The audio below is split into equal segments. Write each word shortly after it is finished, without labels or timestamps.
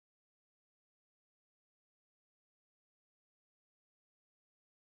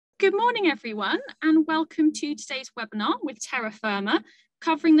Good morning, everyone, and welcome to today's webinar with Terrafirma,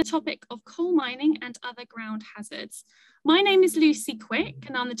 covering the topic of coal mining and other ground hazards. My name is Lucy Quick,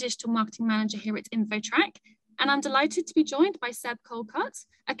 and I'm the Digital Marketing Manager here at InfoTrack, and I'm delighted to be joined by Seb Colcutt,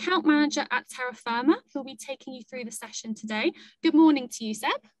 Account Manager at Terrafirma, who'll be taking you through the session today. Good morning to you,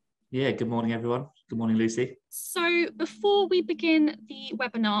 Seb. Yeah, good morning, everyone. Good morning, Lucy. So before we begin the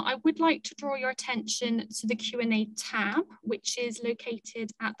webinar, I would like to draw your attention to the Q&A tab, which is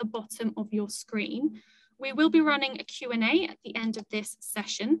located at the bottom of your screen. We will be running a Q&A at the end of this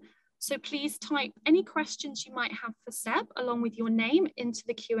session. So please type any questions you might have for Seb along with your name into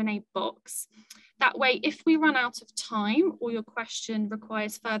the Q&A box. That way, if we run out of time or your question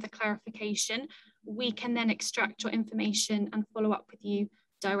requires further clarification, we can then extract your information and follow up with you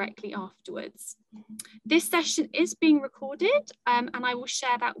directly afterwards. This session is being recorded and I will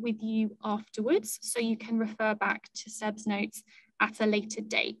share that with you afterwards so you can refer back to Seb's notes at a later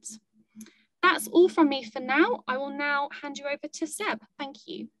date. That's all from me for now. I will now hand you over to Seb. Thank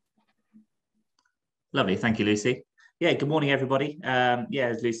you. Lovely, thank you, Lucy. Yeah, good morning, everybody.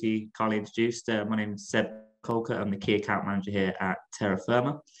 As Lucy kindly introduced, my name is Seb Colcutt. I'm the Key Account Manager here at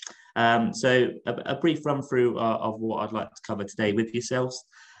Terrafirma. So a brief run through of what I'd like to cover today with yourselves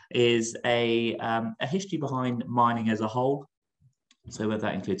is a history behind mining as a whole. So whether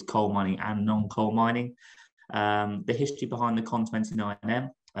that includes coal mining and non-coal mining, the history behind the Con29M,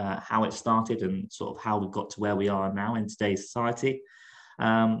 how it started and sort of how we got to where we are now in today's society.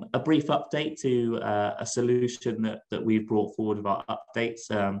 A brief update to a solution that we've brought forward with our updates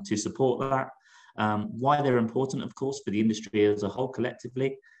to support that, why they're important, of course, for the industry as a whole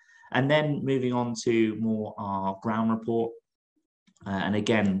collectively. And then moving on to more our ground report, and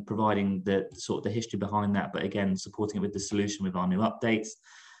again, providing the sort of the history behind that, but again, supporting it with the solution with our new updates.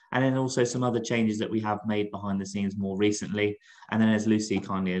 And then also some other changes that we have made behind the scenes more recently. And then as Lucy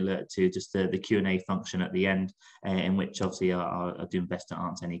kindly alerted to, just the Q&A function at the end, in which obviously I'll do my best to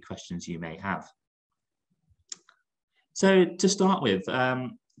answer any questions you may have. So to start with,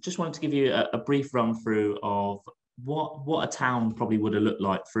 just wanted to give you a brief run through of what a town probably would have looked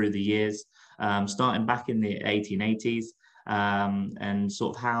like through the years, starting back in the 1880s, and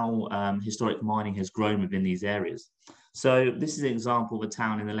sort of how historic mining has grown within these areas. So this is an example of a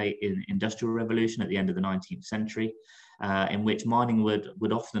town in the late industrial revolution at the end of the 19th century, in which mining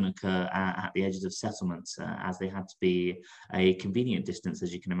would often occur at the edges of settlements, as they had to be a convenient distance,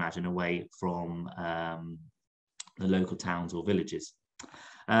 as you can imagine, away from the local towns or villages.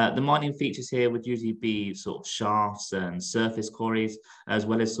 The mining features here would usually be sort of shafts and surface quarries, as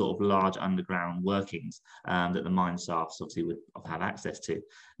well as sort of large underground workings that the mine shafts obviously would have access to.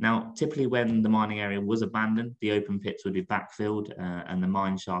 Now, typically when the mining area was abandoned, the open pits would be backfilled and the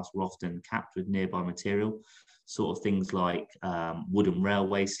mine shafts were often capped with nearby material, sort of things like wooden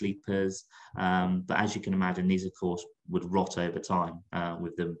railway sleepers. But as you can imagine, these, of course, would rot over time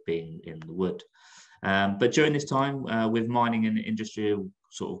with them being in the wood. But during this time, with mining and industry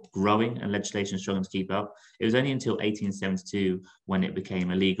sort of growing and legislation struggling to keep up, it was only until 1872 when it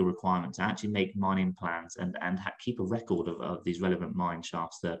became a legal requirement to actually make mining plans and keep a record of these relevant mine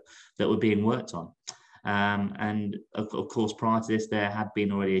shafts that were being worked on. And of course, prior to this, there had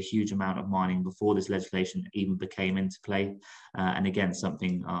been already a huge amount of mining before this legislation even became into play. And again,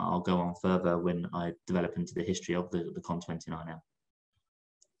 something I'll go on further when I develop into the history of the Con29M.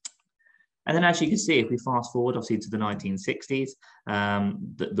 And then, as you can see, if we fast forward, obviously, to the 1960s,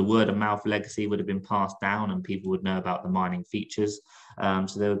 the word of mouth legacy would have been passed down and people would know about the mining features.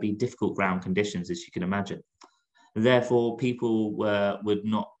 So there would be difficult ground conditions, as you can imagine. Therefore, people would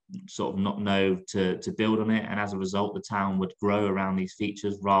not know to build on it. And as a result, the town would grow around these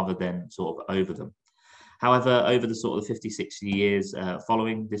features rather than sort of over them. However, over the sort of 50, 60 years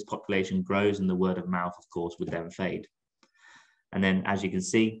following, this population grows and the word of mouth, of course, would then fade. And then, as you can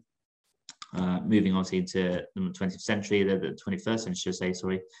see, moving on into the 20th century, the 21st century, should I say,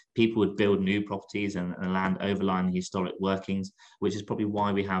 sorry, people would build new properties and land overlying the historic workings, which is probably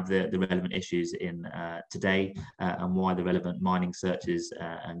why we have the relevant issues in today and why the relevant mining searches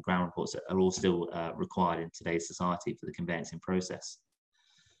and ground reports are all still required in today's society for the conveyancing process.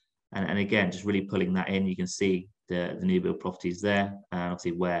 And again, just really pulling that in, you can see the new build properties there, and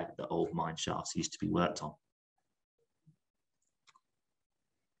obviously where the old mine shafts used to be worked on.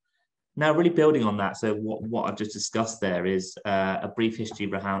 Now, really building on that, so what I've just discussed there is a brief history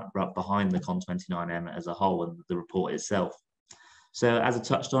behind the Con29M as a whole and the report itself. So as I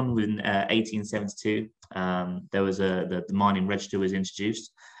touched on, in 1872, there was the mining register was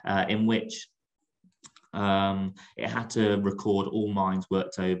introduced, in which it had to record all mines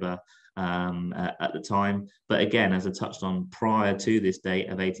worked over at the time. But again, as I touched on, prior to this date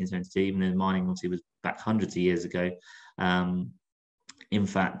of 1872, even though mining obviously was back hundreds of years ago, in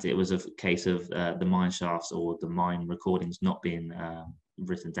fact, it was a case of the mine shafts or the mine recordings not being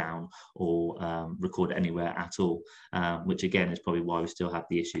written down or recorded anywhere at all, which again is probably why we still have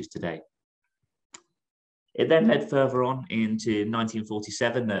the issues today. It then led further on into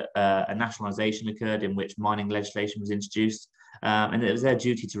 1947 that a nationalisation occurred in which mining legislation was introduced, and it was their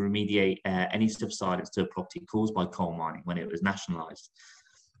duty to remediate any subsidence to a property caused by coal mining when it was nationalised.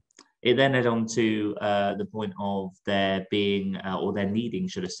 It then led on to the point of there being, or there needing,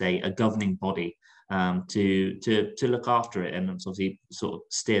 should I say, a governing body to look after it and obviously sort of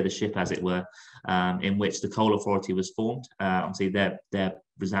steer the ship, as it were, in which the Coal Authority was formed. Obviously, their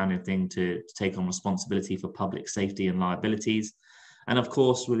resounding thing to take on responsibility for public safety and liabilities. And of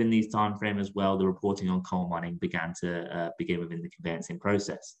course, within these time frame as well, the reporting on coal mining began within the conveyancing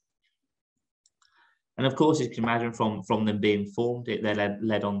process. And of course, as you can imagine, from them being formed, it then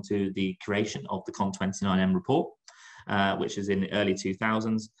led on to the creation of the Con 29M report, which is in the early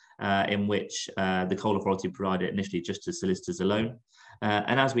 2000s, in which the Coal Authority provided initially just to solicitors alone.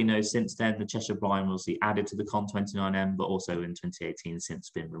 And as we know, since then, the Cheshire Brine was added to the Con 29M, but also in 2018 since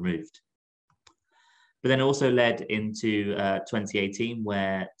been removed. But then also led into 2018,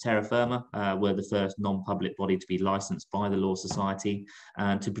 where Terrafirma were the first non-public body to be licensed by the Law Society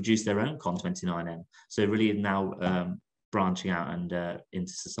to produce their own Con 29M. So really now branching out and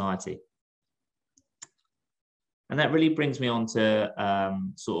into society. And that really brings me on to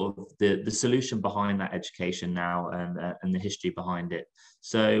sort of the solution behind that education now and the history behind it.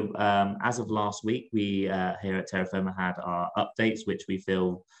 So as of last week, we here at Terrafirma had our updates, which we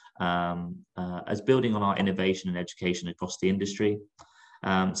feel as building on our innovation and education across the industry.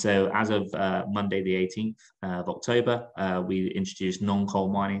 So as of Monday, the 18th of October, we introduced non-coal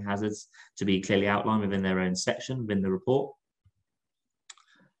mining hazards to be clearly outlined within their own section within the report.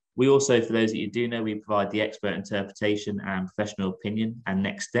 We also, for those that you do know, we provide the expert interpretation and professional opinion and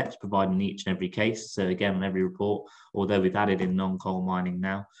next steps provided in each and every case. So again, on every report, although we've added in non-coal mining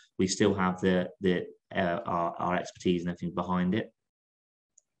now, we still have our expertise and everything behind it.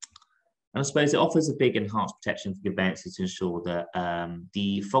 And I suppose it offers a big enhanced protection for conveyancers to ensure that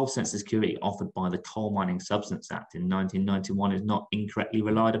the false sense of security offered by the Coal Mining Substance Act in 1991 is not incorrectly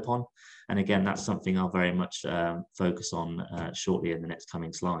relied upon. And again, that's something I'll very much focus on shortly in the next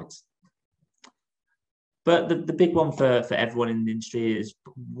coming slides. But the big one for everyone in the industry is,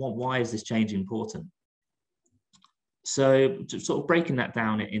 why is this change important? So sort of breaking that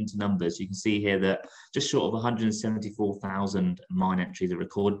down into numbers, you can see here that just short of 174,000 mine entries are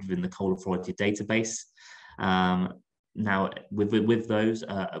recorded within the Coal Authority database. Now, with those,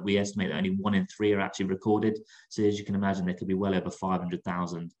 we estimate that only 1 in 3 are actually recorded. So as you can imagine, there could be well over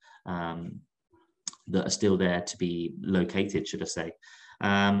 500,000 that are still there to be located, should I say.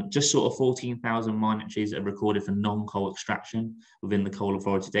 Just sort of 14,000 mine entries are recorded for non-coal extraction within the Coal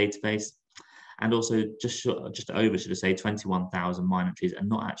Authority database. And also just over, should I say, 21,000 mine entries are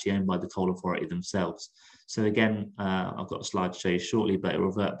not actually owned by the Coal Authority themselves. So again, I've got a slide to show you shortly, but it'll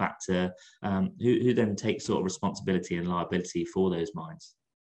revert back to who then takes sort of responsibility and liability for those mines.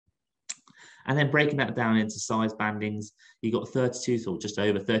 And then breaking that down into size bandings, you've got 32 or just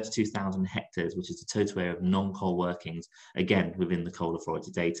over 32,000 hectares, which is the total area of non-coal workings, again, within the Coal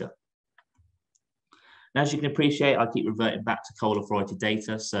Authority data. Now, as you can appreciate, I keep reverting back to Coal Authority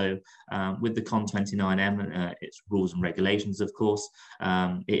data. So with the Con 29M, its rules and regulations, of course,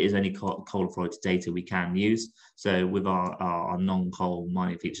 it is only Coal Authority data we can use. So with our non-coal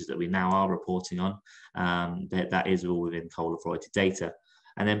mining features that we now are reporting on, that is all within Coal Authority data.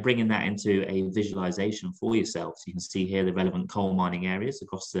 And then bringing that into a visualization for yourself. So you can see here the relevant coal mining areas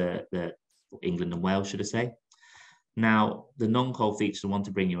across the England and Wales, should I say. Now, the non-coal feature I want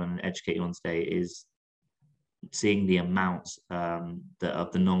to bring you on and educate you on today is seeing the amounts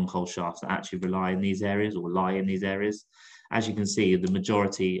of the non-coal shafts that actually rely in these areas or lie in these areas. As you can see, the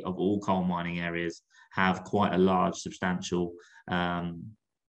majority of all coal mining areas have quite a large, substantial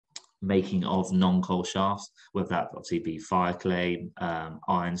making of non-coal shafts, whether that obviously be fire clay,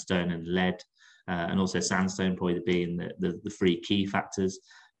 ironstone and lead, and also sandstone probably being the 3 key factors.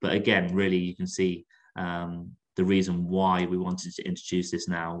 But again, really you can see the reason why we wanted to introduce this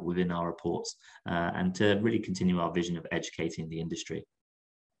now within our reports and to really continue our vision of educating the industry.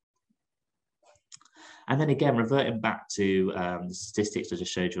 And then again, reverting back to the statistics I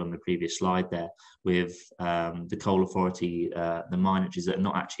just showed you on the previous slide there with the coal authority, the mine entries that are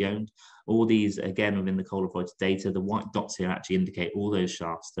not actually owned. All these, again, within the coal authority data, the white dots here actually indicate all those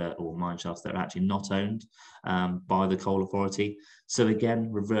shafts or mine shafts that are actually not owned by the coal authority. So again,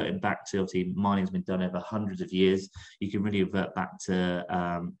 reverting back to, obviously, mining's been done over hundreds of years. You can really revert back to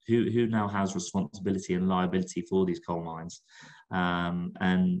who now has responsibility and liability for these coal mines.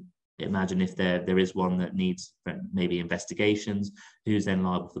 And imagine if there is one that needs maybe investigations, who's then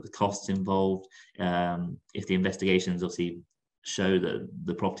liable for the costs involved. If the investigations obviously show that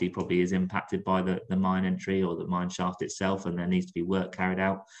the property probably is impacted by the mine entry or the mine shaft itself, and there needs to be work carried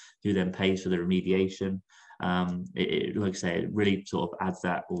out, who then pays for the remediation. Like I say, it really sort of adds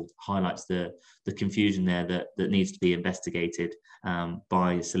that, or highlights the confusion there that needs to be investigated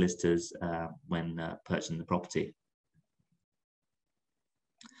by solicitors when purchasing the property.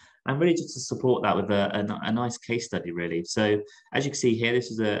 And really just to support that with a nice case study, really. So as you can see here, this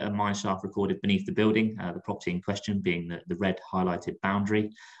is a mine shaft recorded beneath the building, the property in question being the red highlighted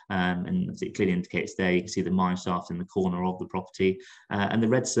boundary. And as it clearly indicates there, you can see the mine shaft in the corner of the property, and the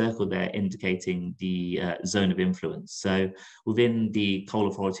red circle there indicating the zone of influence. So within the coal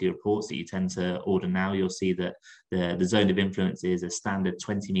authority reports that you tend to order now, you'll see that the zone of influence is a standard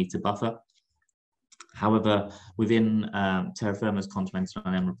 20-metre buffer. However, within Terrafirma's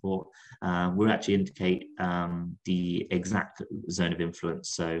Con29M report, we'll actually indicate the exact zone of influence.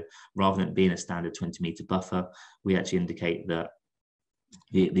 So rather than it being a standard 20-metre buffer, we actually indicate that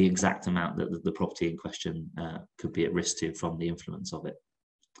the exact amount that the property in question could be at risk to from the influence of it.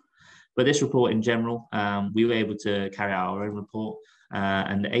 But this report in general, we were able to carry out our own report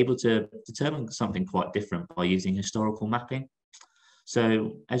and able to determine something quite different by using historical mapping.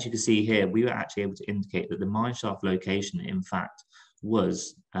 So as you can see here, we were actually able to indicate that the mine shaft location, in fact,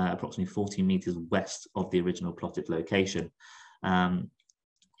 was approximately 14 metres west of the original plotted location.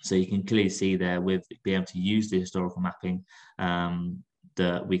 So you can clearly see there, with being able to use the historical mapping,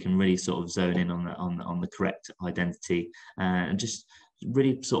 that we can really sort of zone in on the correct identity, and just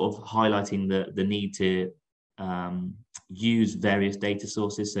really sort of highlighting the need to use various data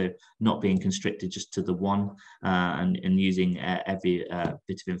sources, so not being constricted just to the one, and using every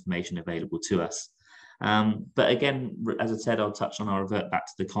bit of information available to us. But again, as I said, I'll touch on, I'll revert back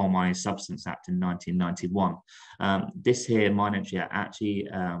to the Coal Mining Substance Act in 1991. This here mine entry actually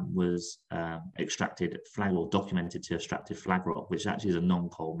was extracted flag, or documented to extracted flag rock, which actually is a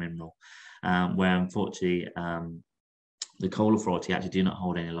non-coal mineral, where unfortunately the coal authority actually do not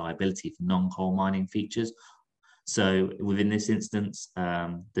hold any liability for non-coal mining features. So within this instance,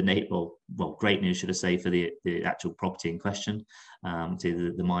 great news, should I say, for the actual property in question.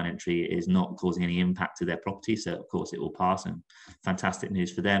 The mine entry is not causing any impact to their property, so of course it will pass, and fantastic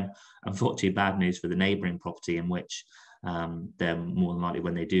news for them. Unfortunately, bad news for the neighbouring property, in which they're more than likely,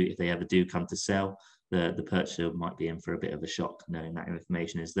 when they do, if they ever do come to sell, the purchaser might be in for a bit of a shock knowing that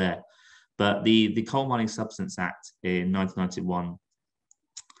information is there. But the Coal Mining Substance Act in 1991,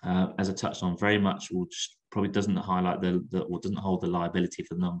 as I touched on, very much probably doesn't highlight or doesn't hold the liability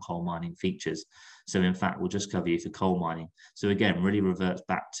for non-coal mining features. So in fact, we'll just cover you for coal mining. So again, really reverts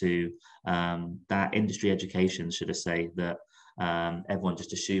back to that industry education, should I say, that everyone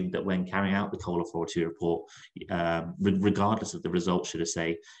just assumed that when carrying out the coal authority report, regardless of the results, should I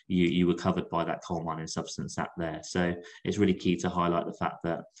say, you were covered by that Coal Mining Substance Act there. So it's really key to highlight the fact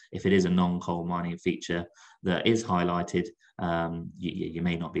that if it is a non-coal mining feature that is highlighted, you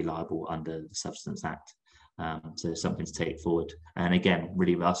may not be liable under the Substance Act. So something to take forward. And again,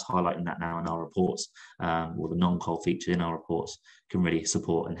 really us highlighting that now in our reports, or the non-coal feature in our reports, can really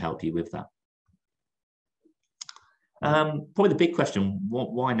support and help you with that. Probably the big question,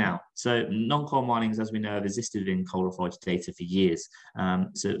 why now? So non-coal minings, as we know, have existed in coal authority data for years.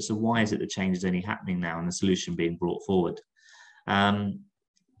 So why is it the change is only happening now and the solution being brought forward?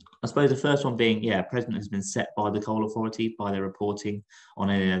 I suppose the first one being, precedent has been set by the coal authority by their reporting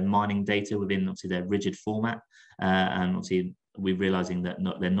on mining data within obviously their rigid format, and obviously we're realising that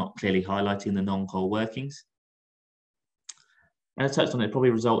they're not clearly highlighting the non-coal workings. And I touched on it, probably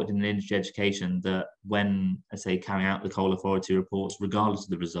resulted in an industry education that when, I say, carrying out the coal authority reports, regardless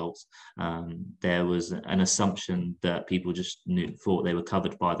of the results, there was an assumption that people just thought they were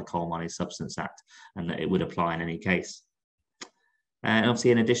covered by the Coal Mining Substance Act and that it would apply in any case. And obviously,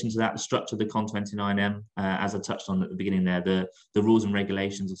 in addition to that, the structure of the Con29M, as I touched on at the beginning there, the rules and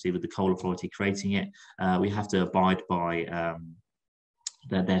regulations, obviously with the coal authority creating it, we have to abide by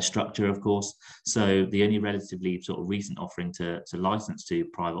their structure, of course. So the only relatively sort of recent offering to license to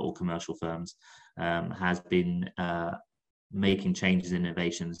private or commercial firms has been making changes and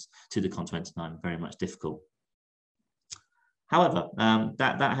innovations to the CON29 very much difficult. However,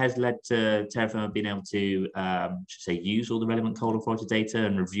 that has led to Terrafirma being able to, use all the relevant coal authority data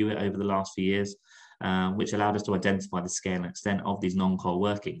and review it over the last few years, which allowed us to identify the scale and extent of these non-coal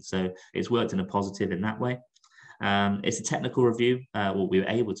workings. So it's worked in a positive in that way. It's a technical review, or we were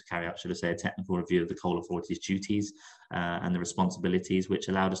able to carry out, should I say, a technical review of the coal authority's duties and the responsibilities, which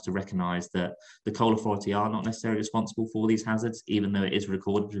allowed us to recognise that the coal authority are not necessarily responsible for these hazards, even though it is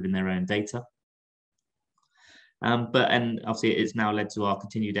recorded within their own data. And obviously it's now led to our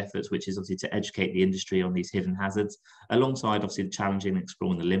continued efforts, which is obviously to educate the industry on these hidden hazards, alongside obviously the challenging and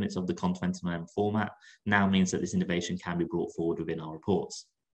exploring the limits of the CON29 format, now means that this innovation can be brought forward within our reports.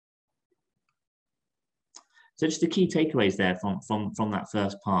 So just the key takeaways there from that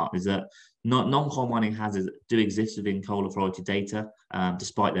first part is that non-coal mining hazards do exist within coal authority data,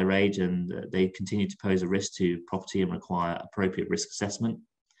 despite their age, and they continue to pose a risk to property and require appropriate risk assessment.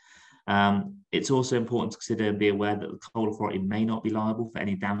 It's also important to consider and be aware that the coal authority may not be liable for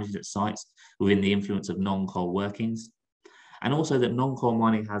any damages at sites within the influence of non-coal workings. And also that non-coal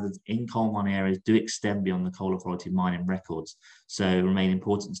mining hazards in coal mining areas do extend beyond the coal authority mining records, so remain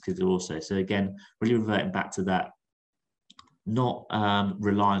important to consider also. So again, really reverting back to that, not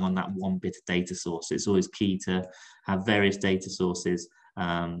relying on that one bit of data source. It's always key to have various data sources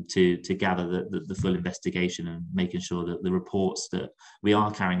to gather the full investigation and making sure that the reports that we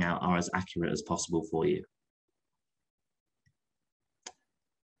are carrying out are as accurate as possible for you.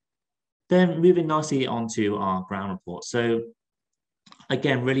 Then moving nicely onto our ground report. So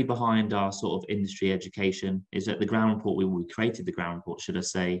again, really behind our sort of industry education is that the ground report, we created the ground report, should I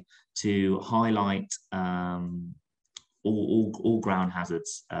say, to highlight all ground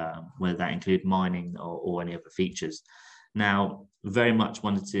hazards, whether that include mining or any other features. Now, very much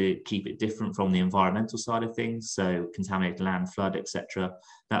wanted to keep it different from the environmental side of things, so contaminated land, flood, etc.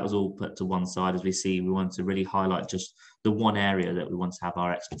 That was all put to one side. As we see, we wanted to really highlight just the one area that we want to have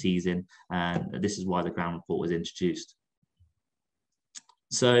our expertise in, and this is why the ground report was introduced.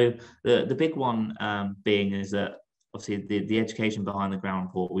 So the big one being is that obviously the education behind the ground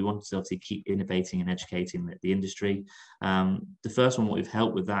report, we wanted to obviously keep innovating and educating the industry. The first one, what we've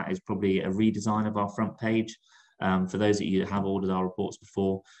helped with that is probably a redesign of our front page. For those of you that have ordered our reports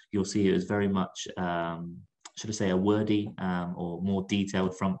before, you'll see it was very much, should I say, a wordy or more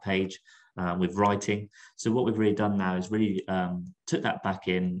detailed front page with writing. So what we've really done now is really took that back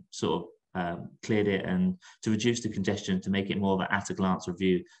in, sort of cleared it, and to reduce the congestion, to make it more of an at-a-glance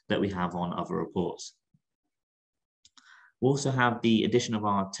review that we have on other reports. We also have the addition of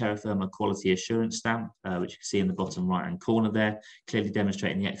our Terrafirma quality assurance stamp, which you can see in the bottom right-hand corner there, clearly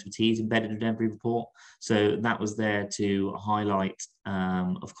demonstrating the expertise embedded in every report. So that was there to highlight,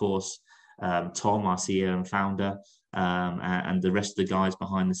 of course, Tom, our CEO and founder, and the rest of the guys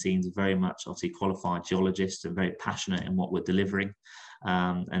behind the scenes are very much obviously qualified geologists and very passionate in what we're delivering.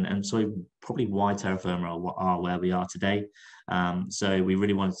 And so probably why Terrafirma are where we are today. So we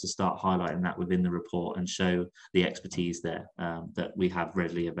really wanted to start highlighting that within the report and show the expertise there that we have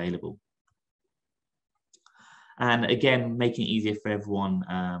readily available. And again, making it easier for everyone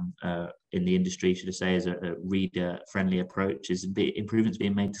in the industry, should I say, as a reader-friendly approach, is improvements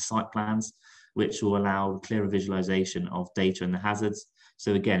being made to site plans, which will allow clearer visualization of data and the hazards.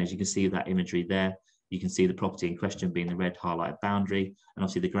 So again, as you can see that imagery there, you can see the property in question being the red highlighted boundary, and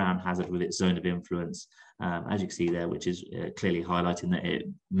obviously the ground hazard with its zone of influence, as you can see there, which is clearly highlighting that it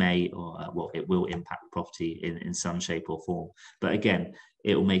may or it will impact the property in some shape or form. But again,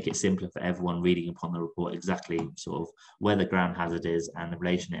 it will make it simpler for everyone reading upon the report exactly sort of where the ground hazard is and the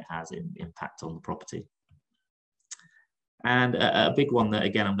relation it has in impact on the property. And a big one that,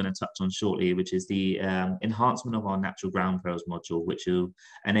 again, I'm going to touch on shortly, which is the enhancement of our natural ground perils module, which will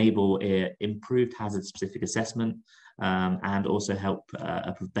enable improved hazard-specific assessment and also help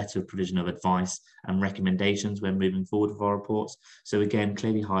a better provision of advice and recommendations when moving forward with our reports. So again,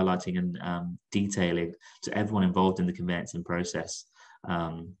 clearly highlighting and detailing to everyone involved in the conveyancing process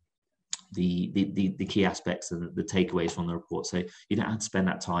the key aspects and the takeaways from the report. So you don't have to spend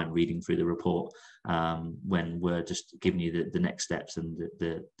that time reading through the report when we're just giving you the next steps and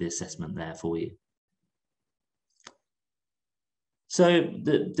the assessment there for you. So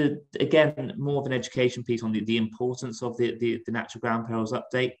again, more of an education piece on the importance of the natural ground perils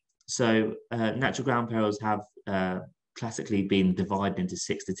update. So natural ground perils have classically been divided into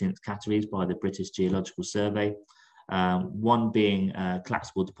 6 distinct categories by the British Geological Survey. One being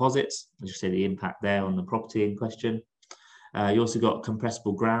collapsible deposits, as you say, the impact there on the property in question. You also got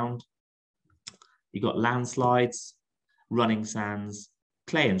compressible ground. You've got landslides, running sands,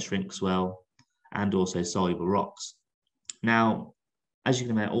 clay and shrink swell, and also soluble rocks. Now, as you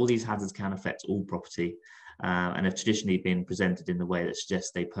can imagine, all these hazards can affect all property, and have traditionally been presented in the way that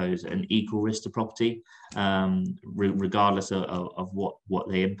suggests they pose an equal risk to property, regardless of what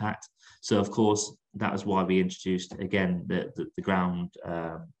they impact. So, of course, that is why we introduced, again, the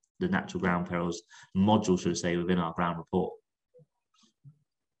natural ground perils module, should I say, within our ground report.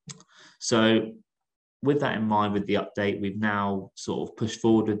 So with that in mind, with the update, we've now sort of pushed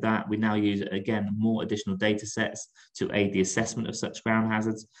forward with that. We now use, again, more additional data sets to aid the assessment of such ground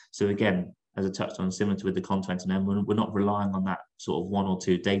hazards. So again, as I touched on, similar to with the Con29, we're not relying on that sort of one or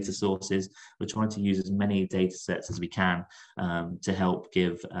two data sources. We're trying to use as many data sets as we can to help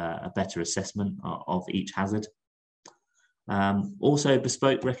give a better assessment of each hazard. Also,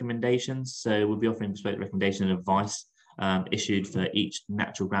 bespoke recommendations. So we'll be offering bespoke recommendation and advice issued for each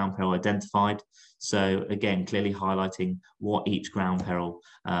natural ground peril identified. So again, clearly highlighting what each ground peril,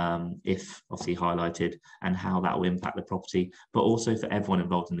 if obviously highlighted, and how that will impact the property, but also for everyone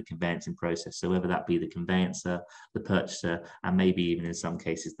involved in the conveyancing process. So whether that be the conveyancer, the purchaser, and maybe even in some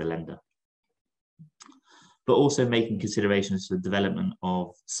cases the lender. But also making considerations for the development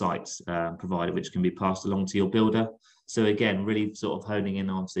of sites provided, which can be passed along to your builder. So again, really sort of honing in,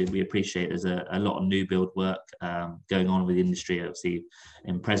 obviously, we appreciate there's a lot of new build work going on with the industry, obviously,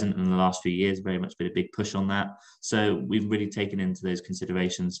 in the last few years, very much been a big push on that. So we've really taken into those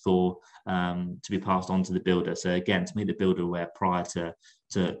considerations for to be passed on to the builder. So again, to make the builder aware prior to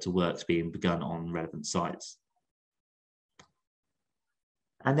works being begun on relevant sites.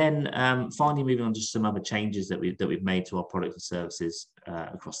 And then finally, moving on to some other changes that we've made to our products and services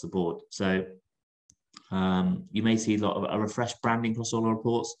across the board. So you may see a lot of a refreshed branding across all our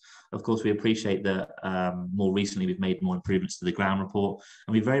reports. Of course, we appreciate that more recently we've made more improvements to the ground report,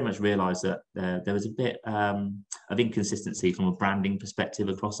 and we very much realised that there was a bit of inconsistency from a branding perspective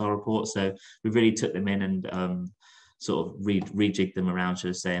across our reports. So we really took them in and sort of rejigged them around, should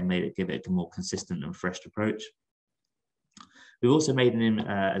I say, and give it a more consistent and refreshed approach. We've also made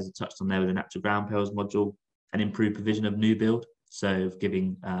as I touched on there with the natural ground perils module, an improved provision of new build. So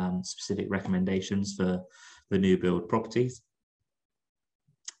giving specific recommendations for the new build properties.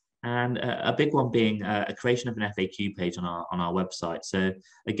 And a big one being a creation of an FAQ page on our website. So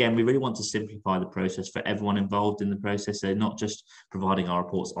again, we really want to simplify the process for everyone involved in the process. So not just providing our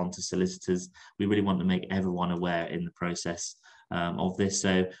reports onto solicitors, we really want to make everyone aware in the process of this.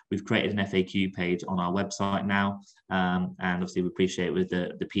 So we've created an FAQ page on our website now, and obviously we appreciate with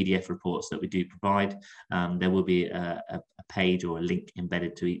the PDF reports that we do provide, there will be a page or a link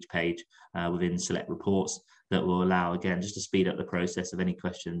embedded to each page within select reports that will allow, again, just to speed up the process of any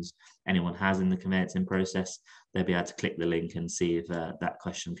questions anyone has in the conveyancing process. They'll be able to click the link and see if that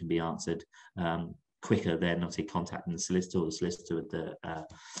question can be answered quicker than obviously contacting the solicitor or the solicitor with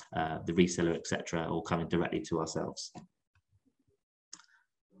the reseller, etc., or coming directly to ourselves.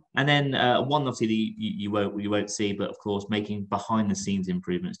 And then one, obviously, you won't see, but of course, making behind the scenes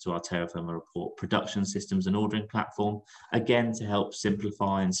improvements to our Terrafirma report production systems and ordering platform, again, to help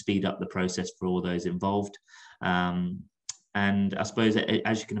simplify and speed up the process for all those involved. And I suppose,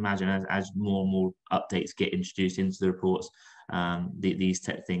 as you can imagine, as more and more updates get introduced into the reports, these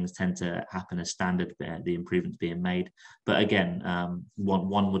things tend to happen as standard, the improvements being made. But again,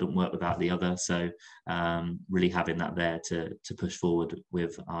 one wouldn't work without the other. So really having that there to push forward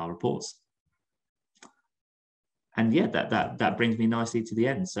with our reports. And yeah, that brings me nicely to the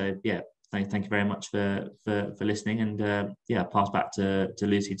end. So yeah, thank you very much for listening. And yeah, pass back to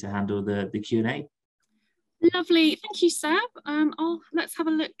Lucy to handle the Q&A. Lovely, thank you, Seb. Let's have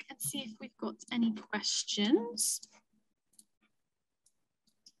a look and see if we've got any questions.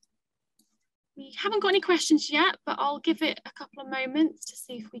 We haven't got any questions yet, but I'll give it a couple of moments to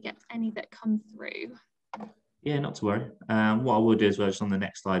see if we get any that come through. Yeah, not to worry. What I will do as well, just on the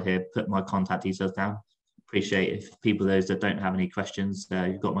next slide here, put my contact details down. Appreciate if those that don't have any questions,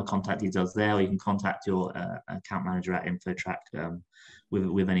 you've got my contact details there, or you can contact your account manager at InfoTrack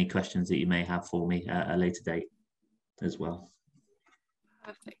with any questions that you may have for me at a later date as well.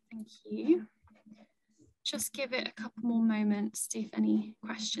 Perfect, thank you. Just give it a couple more moments, see if any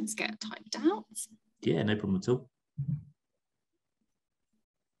questions get typed out. Yeah, no problem at all.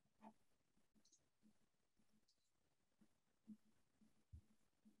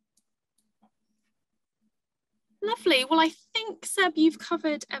 Lovely. Well, I think, Seb, you've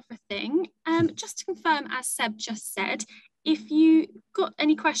covered everything. Just to confirm, as Seb just said, if you got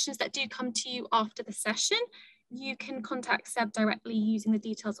any questions that do come to you after the session, you can contact Seb directly using the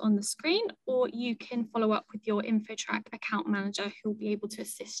details on the screen, or you can follow up with your InfoTrack account manager who will be able to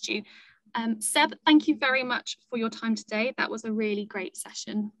assist you. Seb, thank you very much for your time today. That was a really great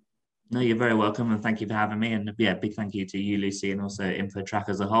session. No, you're very welcome, and thank you for having me. And yeah, big thank you to you, Lucy, and also InfoTrack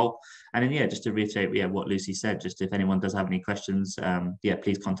as a whole. And then yeah, just to reiterate, yeah, what Lucy said, just if anyone does have any questions, yeah,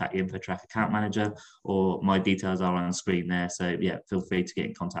 please contact the InfoTrack account manager, or my details are on screen there. So yeah, feel free to get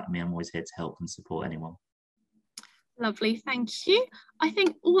in contact with me. I'm always here to help and support anyone. Lovely, thank you. I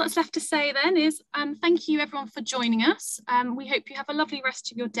think all that's left to say then is thank you everyone for joining us. We hope you have a lovely rest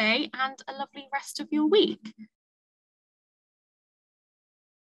of your day and a lovely rest of your week.